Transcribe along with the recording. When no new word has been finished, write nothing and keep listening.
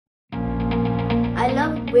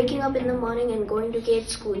waking up in the morning and going to Kate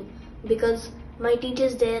school because my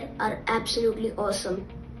teachers there are absolutely awesome.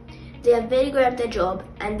 They are very good at their job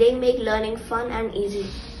and they make learning fun and easy.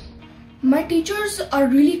 My teachers are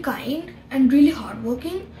really kind and really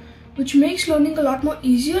hardworking, which makes learning a lot more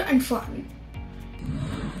easier and fun.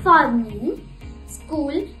 For me,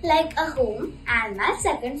 school like a home and my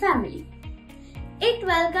second family. It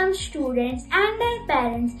welcomes students and their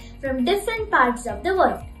parents from different parts of the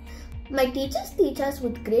world. My teachers teach us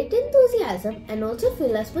with great enthusiasm and also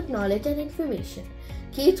fill us with knowledge and information.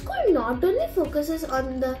 Kate School not only focuses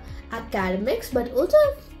on the academics but also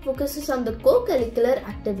focuses on the co-curricular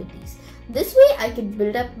activities. This way I can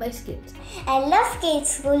build up my skills. I love Kate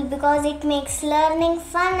School because it makes learning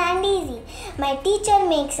fun and easy. My teacher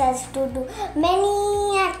makes us to do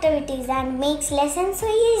many activities and makes lessons so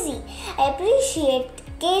easy. I appreciate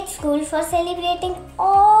Kate School for celebrating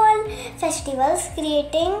all festivals,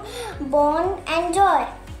 creating bond and joy.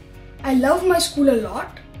 I love my school a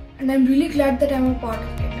lot and I'm really glad that I'm a part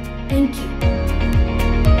of it. Thank you.